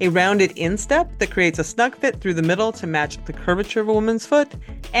 a rounded instep that creates a snug fit through the middle to match the curvature of a woman's foot,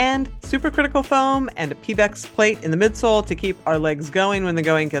 and supercritical foam and a Pebax plate in the midsole to keep our legs going when the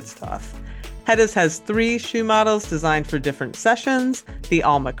going gets tough. Heddas has 3 shoe models designed for different sessions: the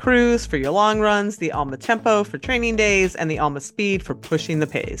Alma Cruise for your long runs, the Alma Tempo for training days, and the Alma Speed for pushing the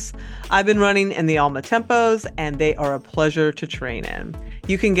pace. I've been running in the Alma Tempos, and they are a pleasure to train in.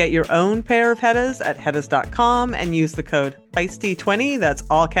 You can get your own pair of Heddas at heddas.com and use the code Feisty20, that's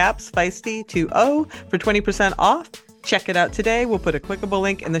all caps, Feisty20, for 20% off. Check it out today. We'll put a clickable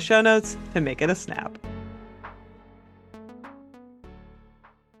link in the show notes to make it a snap.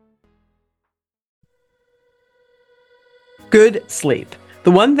 Good sleep.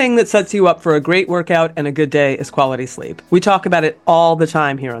 The one thing that sets you up for a great workout and a good day is quality sleep. We talk about it all the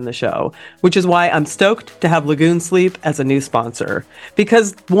time here on the show, which is why I'm stoked to have Lagoon Sleep as a new sponsor.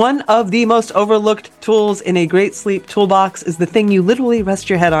 Because one of the most overlooked tools in a great sleep toolbox is the thing you literally rest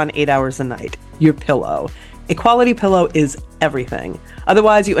your head on 8 hours a night, your pillow. A quality pillow is everything.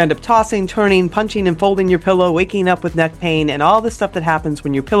 Otherwise, you end up tossing, turning, punching, and folding your pillow, waking up with neck pain, and all the stuff that happens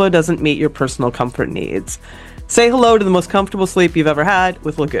when your pillow doesn't meet your personal comfort needs. Say hello to the most comfortable sleep you've ever had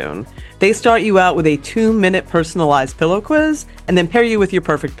with Lagoon. They start you out with a 2-minute personalized pillow quiz and then pair you with your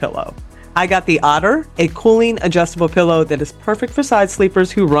perfect pillow. I got the Otter, a cooling adjustable pillow that is perfect for side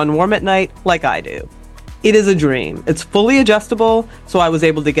sleepers who run warm at night like I do. It is a dream. It's fully adjustable, so I was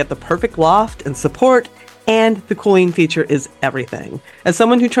able to get the perfect loft and support, and the cooling feature is everything. As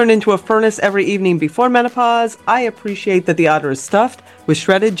someone who turned into a furnace every evening before menopause, I appreciate that the Otter is stuffed with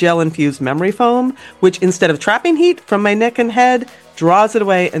shredded gel-infused memory foam, which instead of trapping heat from my neck and head, draws it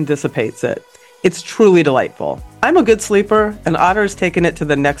away and dissipates it. It's truly delightful. I'm a good sleeper, and Otter has taken it to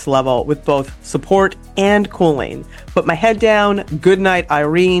the next level with both support and cooling. Put my head down, good night,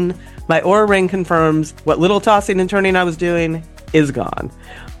 Irene. My Oura Ring confirms what little tossing and turning I was doing is gone.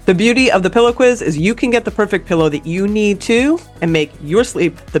 The beauty of the pillow quiz is you can get the perfect pillow that you need to and make your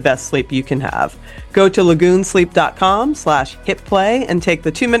sleep the best sleep you can have. Go to lagoonsleep.com/hitplay and take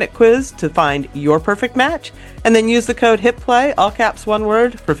the 2-minute quiz to find your perfect match, and then use the code HITPLAY, all caps one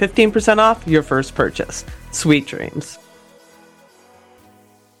word, for 15% off your first purchase. Sweet dreams.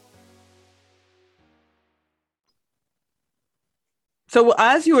 So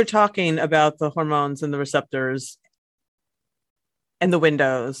as you were talking about the hormones and the receptors and the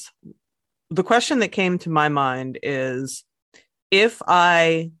windows, the question that came to my mind is, if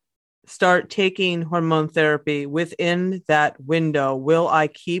I start taking hormone therapy within that window, will I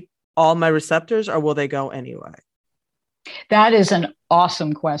keep all my receptors or will they go anyway? That is an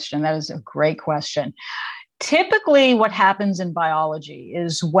awesome question. That is a great question. Typically, what happens in biology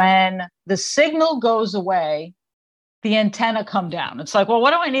is when the signal goes away, the antenna come down. It's like, well,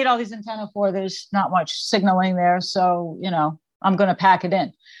 what do I need all these antenna for? There's not much signaling there. So, I'm going to pack it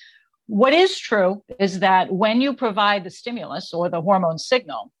in. What is true is that when you provide the stimulus or the hormone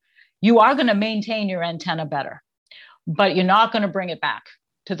signal, you are going to maintain your antenna better, but you're not going to bring it back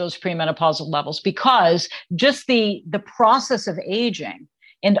to those premenopausal levels, because just the process of aging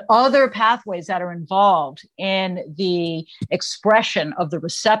and other pathways that are involved in the expression of the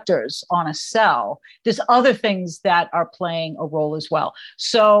receptors on a cell, there's other things that are playing a role as well.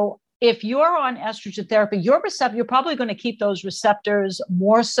 So if you're on estrogen therapy, you're probably going to keep those receptors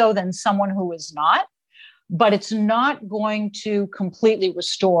more so than someone who is not, but it's not going to completely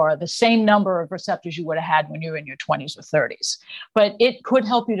restore the same number of receptors you would have had when you were in your 20s or 30s. But it could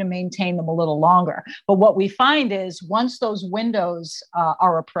help you to maintain them a little longer. But what we find is once those windows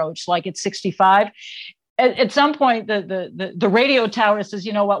are approached, like at 65, at some point, the radio tower says,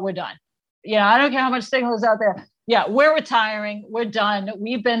 you know what, we're done. I don't care how much signal is out there. Yeah, we're retiring. We're done.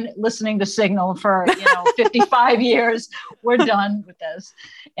 We've been listening to Signal for 55 years. We're done with this.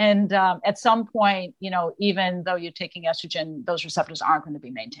 And at some point, even though you're taking estrogen, those receptors aren't going to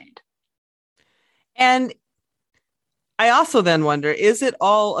be maintained. And I also then wonder, is it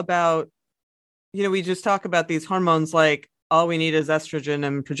all about, we just talk about these hormones like all we need is estrogen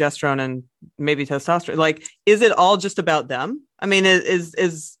and progesterone and maybe testosterone. Like, is it all just about them? I mean,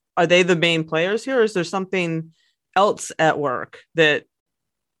 are they the main players here, or is there something else at work that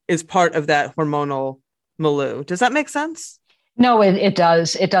is part of that hormonal milieu? Does that make sense? No, it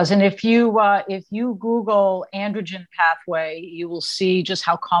does. It does. And if you Google androgen pathway, you will see just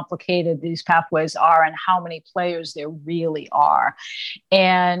how complicated these pathways are and how many players there really are.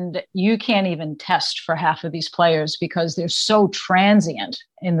 And you can't even test for half of these players because they're so transient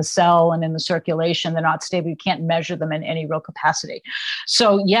in the cell and in the circulation. They're not stable. You can't measure them in any real capacity.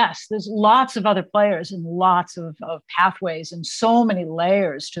 So yes, there's lots of other players and lots of pathways and so many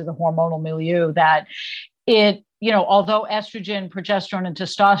layers to the hormonal milieu that although estrogen, progesterone, and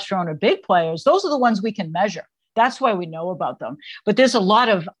testosterone are big players, those are the ones we can measure. That's why we know about them. But there's a lot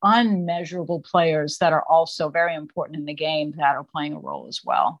of unmeasurable players that are also very important in the game that are playing a role as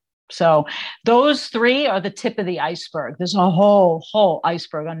well. So those three are the tip of the iceberg. There's a whole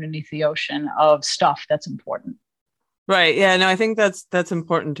iceberg underneath the ocean of stuff that's important. Right. Yeah. No, I think that's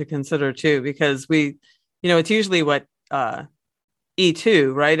important to consider too, because it's usually what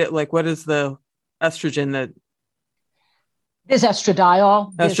E2, right? What is the estrogen that? There's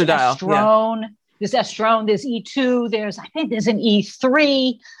estradiol. There's estrone. Yeah. There's estrone. There's E2. I think there's an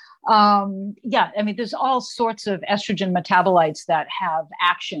E3. There's all sorts of estrogen metabolites that have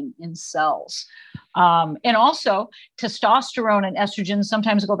action in cells. And also testosterone and estrogen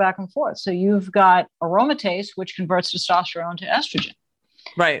sometimes go back and forth. So you've got aromatase, which converts testosterone to estrogen.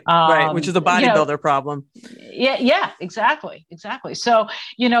 Right. Which is a bodybuilder problem. Yeah, exactly. So,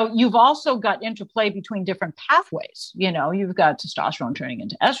 you've also got interplay between different pathways. You've got testosterone turning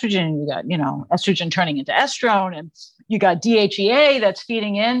into estrogen, you've got, estrogen turning into estrone, and you got DHEA that's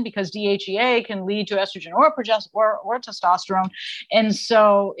feeding in because DHEA can lead to estrogen or progesterone or testosterone. And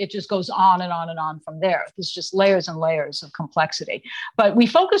so it just goes on and on and on from there. There's just layers and layers of complexity. But we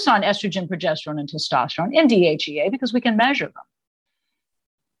focus on estrogen, progesterone, and testosterone and DHEA because we can measure them.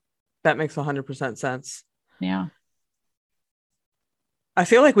 That makes 100% sense. Yeah. I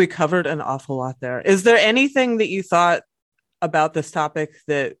feel like we covered an awful lot there. Is there anything that you thought about this topic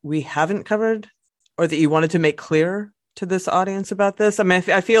that we haven't covered or that you wanted to make clear to this audience about this? I mean,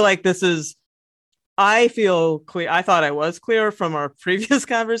 I feel like I feel clear. I thought I was clear from our previous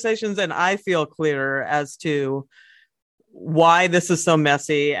conversations, and I feel clearer as to why this is so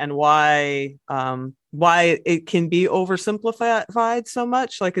messy and why it can be oversimplified so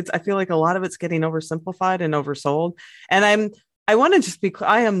much. Like I feel like a lot of it's getting oversimplified and oversold. And I want to just be clear,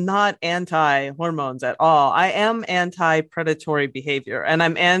 I am not anti hormones at all. I am anti predatory behavior, and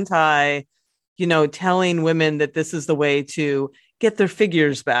I'm anti, telling women that this is the way to get their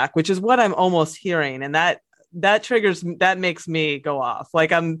figures back, which is what I'm almost hearing. And that makes me go off.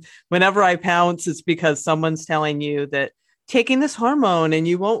 Like whenever I pounce, it's because someone's telling you that taking this hormone and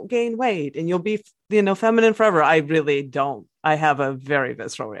you won't gain weight and you'll be, feminine forever. I really don't. I have a very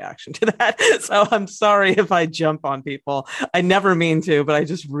visceral reaction to that. So I'm sorry if I jump on people. I never mean to, but I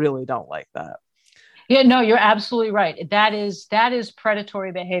just really don't like that. Yeah, no, you're absolutely right. That is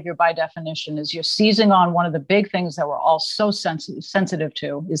predatory behavior by definition. Is you're seizing on one of the big things that we're all so sensitive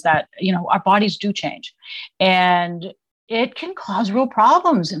to, is that, our bodies do change, and it can cause real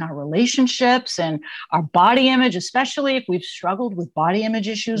problems in our relationships and our body image, especially if we've struggled with body image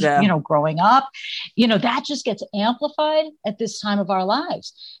issues, growing up. That just gets amplified at this time of our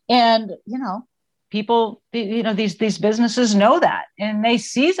lives. And, people, these businesses know that, and they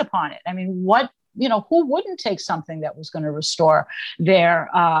seize upon it. I mean, who wouldn't take something that was going to restore their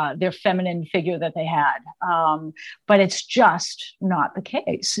feminine figure that they had? But it's just not the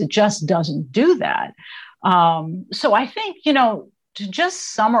case. It just doesn't do that. So I think, to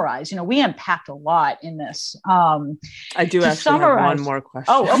just summarize, we unpacked a lot in this. I do actually have one more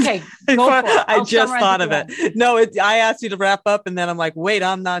question. Oh, okay. I just thought of it. No, I asked you to wrap up, and then I'm like, wait,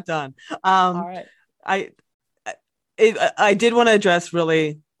 I'm not done. All right. I did want to address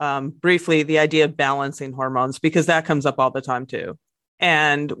really briefly the idea of balancing hormones, because that comes up all the time too.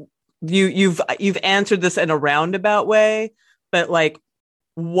 And you've answered this in a roundabout way, but like,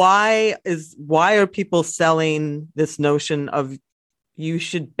 why are people selling this notion of you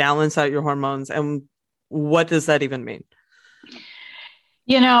should balance out your hormones, and what does that even mean?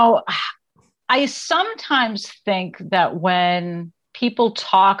 I sometimes think that when people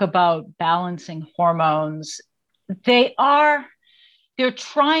talk about balancing hormones, they're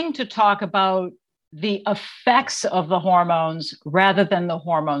trying to talk about the effects of the hormones rather than the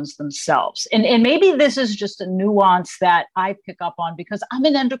hormones themselves. And maybe this is just a nuance that I pick up on because I'm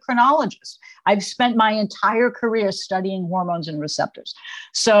an endocrinologist. I've spent my entire career studying hormones and receptors.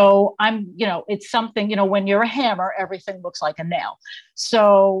 So it's something, when you're a hammer, everything looks like a nail.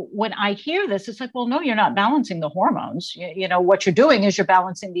 So when I hear this, it's like, well, no, you're not balancing the hormones. What you're doing is you're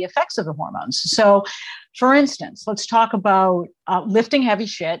balancing the effects of the hormones. So for instance, let's talk about lifting heavy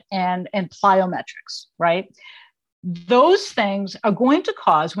shit and plyometrics, right? Those things are going to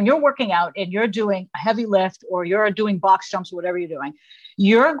cause, when you're working out and you're doing a heavy lift or you're doing box jumps or whatever you're doing,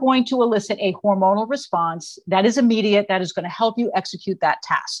 you're going to elicit a hormonal response that is immediate, that is going to help you execute that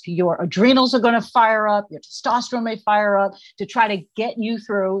task. Your adrenals are going to fire up, your testosterone may fire up to try to get you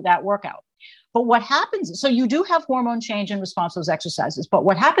through that workout. But what happens, so you do have hormone change in response to those exercises. But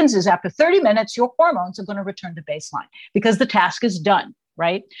what happens is after 30 minutes, your hormones are going to return to baseline because the task is done,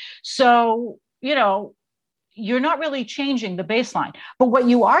 right? So, you're not really changing the baseline. But what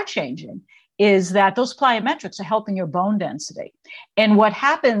you are changing is that those plyometrics are helping your bone density. And what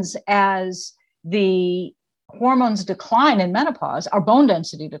happens as the hormones decline in menopause, our bone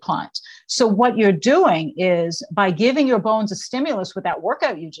density declines. So what you're doing is by giving your bones a stimulus with that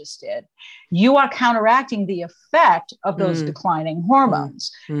workout you just did, you are counteracting the effect of those declining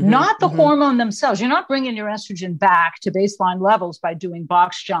hormones, not the hormone themselves. You're not bringing your estrogen back to baseline levels by doing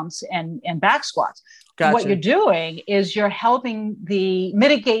box jumps and back squats. Gotcha. What you're doing is you're helping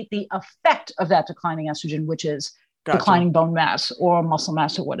mitigate the effect of that declining estrogen, which is declining bone mass or muscle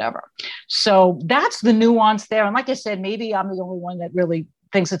mass or whatever. So that's the nuance there. And like I said, maybe I'm the only one that really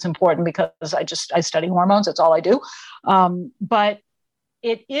thinks it's important because I study hormones. That's all I do. But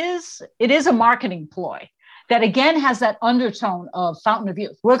it is a marketing ploy that again has that undertone of fountain of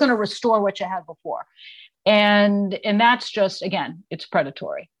youth. We're going to restore what you had before. And that's just, again, it's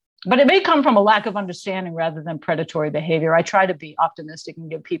predatory. But it may come from a lack of understanding rather than predatory behavior. I try to be optimistic and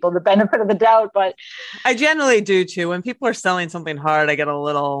give people the benefit of the doubt, but I generally do too. When people are selling something hard, I get a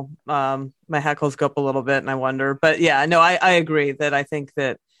little, my hackles go up a little bit and I wonder, but yeah, no, I agree that I think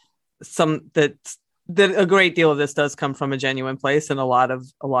that that a great deal of this does come from a genuine place in a lot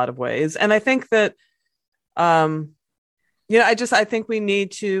of ways. And I think that, I think we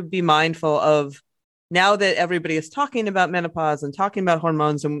need to be mindful of, now that everybody is talking about menopause and talking about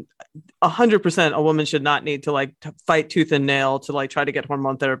hormones, and 100% a woman should not need to fight tooth and nail to try to get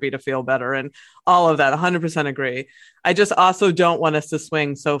hormone therapy to feel better and all of that. 100% agree. I just also don't want us to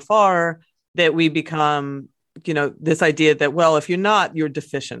swing so far that we become, this idea that, well, if you're not, you're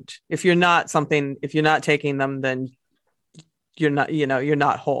deficient. If you're not taking them, then you're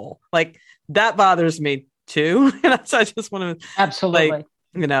not whole. That bothers me too. So I just want to absolutely,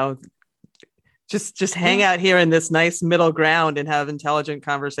 just hang out here in this nice middle ground and have intelligent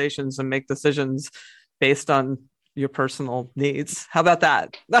conversations and make decisions based on your personal needs. How about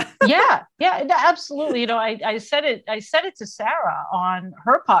that? Yeah, absolutely. I said it to Sarah on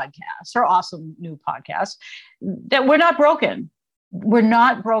her podcast, her awesome new podcast, that we're not broken. We're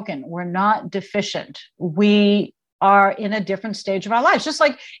not broken. We're not deficient. We are in a different stage of our lives, just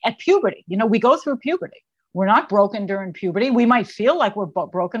like at puberty. We go through puberty. We're not broken during puberty. We might feel like we're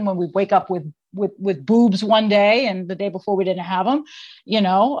broken when we wake up with boobs one day and the day before we didn't have them.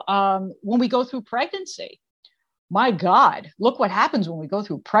 When we go through pregnancy, my God, look what happens when we go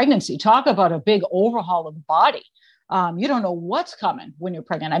through pregnancy. Talk about a big overhaul of the body. You don't know what's coming when you're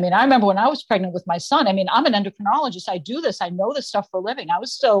pregnant. I mean, I remember when I was pregnant with my son, I'm an endocrinologist. I do this. I know this stuff for a living. I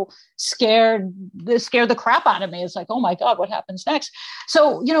was so scared the crap out of me. It's like, oh my God, what happens next?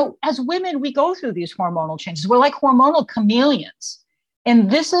 So, as women, we go through these hormonal changes. We're like hormonal chameleons.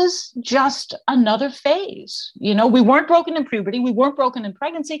 And this is just another phase. We weren't broken in puberty. We weren't broken in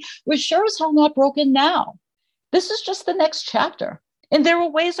pregnancy. We're sure as hell not broken now. This is just the next chapter. And there are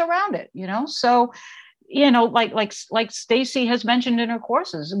ways around it, So, like Stacy has mentioned in her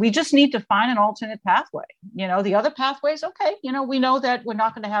courses, we just need to find an alternate pathway. The other pathways, okay, we know that we're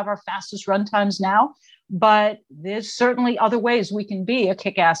not going to have our fastest run times now, but there's certainly other ways we can be a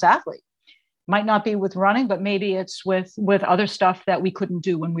kick-ass athlete. Might not be with running, but maybe it's with other stuff that we couldn't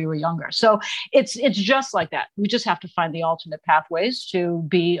do when we were younger. So it's just like that. We just have to find the alternate pathways to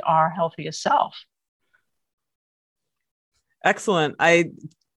be our healthiest self. Excellent.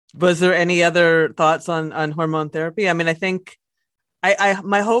 Was there any other thoughts on hormone therapy? I think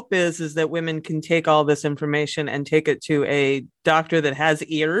my hope is that women can take all this information and take it to a doctor that has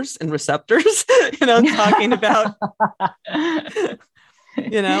ears and receptors, talking about, and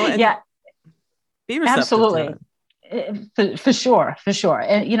yeah, be receptive. Absolutely. For sure.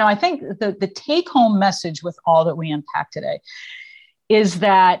 And, I think the take home message with all that we unpack today is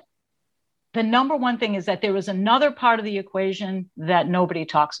that the number one thing is that there is another part of the equation that nobody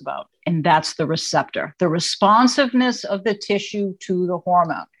talks about, and that's the receptor, the responsiveness of the tissue to the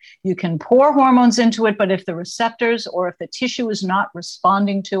hormone. You can pour hormones into it, but if the receptors or if the tissue is not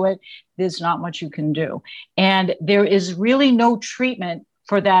responding to it, there's not much you can do. And there is really no treatment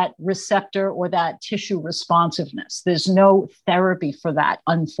for that receptor or that tissue responsiveness. There's no therapy for that,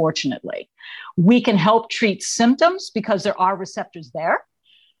 unfortunately. We can help treat symptoms because there are receptors there.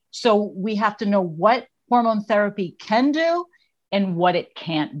 So we have to know what hormone therapy can do and what it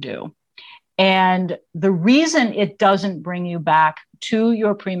can't do. And the reason it doesn't bring you back to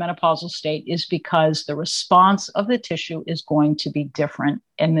your premenopausal state is because the response of the tissue is going to be different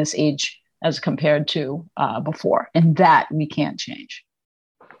in this age as compared to before. And that we can't change.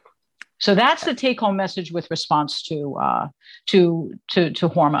 So that's the take-home message with response to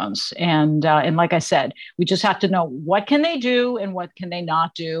hormones. And like I said, we just have to know what can they do and what can they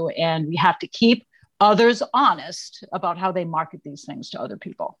not do, and we have to keep others honest about how they market these things to other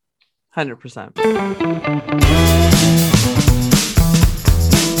people. 100%.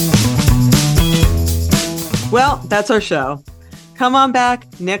 Well, that's our show. Come on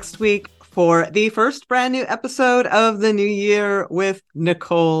back next week for the first brand new episode of the new year with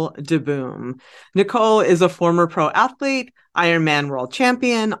Nicole DeBoom. Nicole is a former pro athlete, Ironman world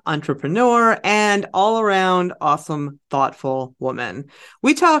champion, entrepreneur, and all-around awesome, thoughtful woman.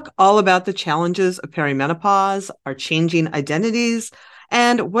 We talk all about the challenges of perimenopause, our changing identities,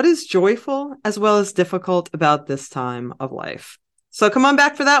 and what is joyful as well as difficult about this time of life. So come on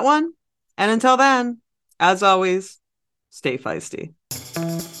back for that one. And until then, as always, stay feisty.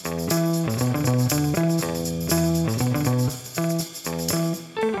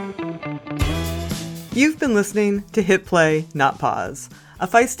 You've been listening to Hit Play, Not Pause, a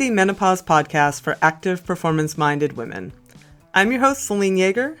feisty menopause podcast for active, performance-minded women. I'm your host, Celine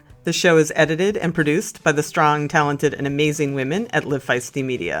Yeager. The show is edited and produced by the strong, talented, and amazing women at Live Feisty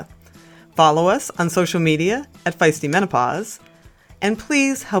Media. Follow us on social media at Feisty Menopause, and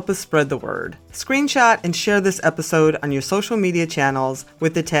please help us spread the word. Screenshot and share this episode on your social media channels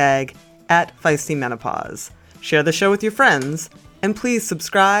with the tag @Feisty Menopause. Share the show with your friends, And please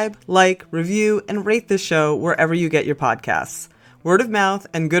subscribe, like, review, and rate this show wherever you get your podcasts. Word of mouth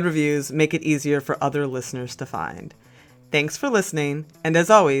and good reviews make it easier for other listeners to find. Thanks for listening, and as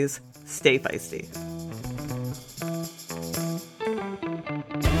always, stay feisty.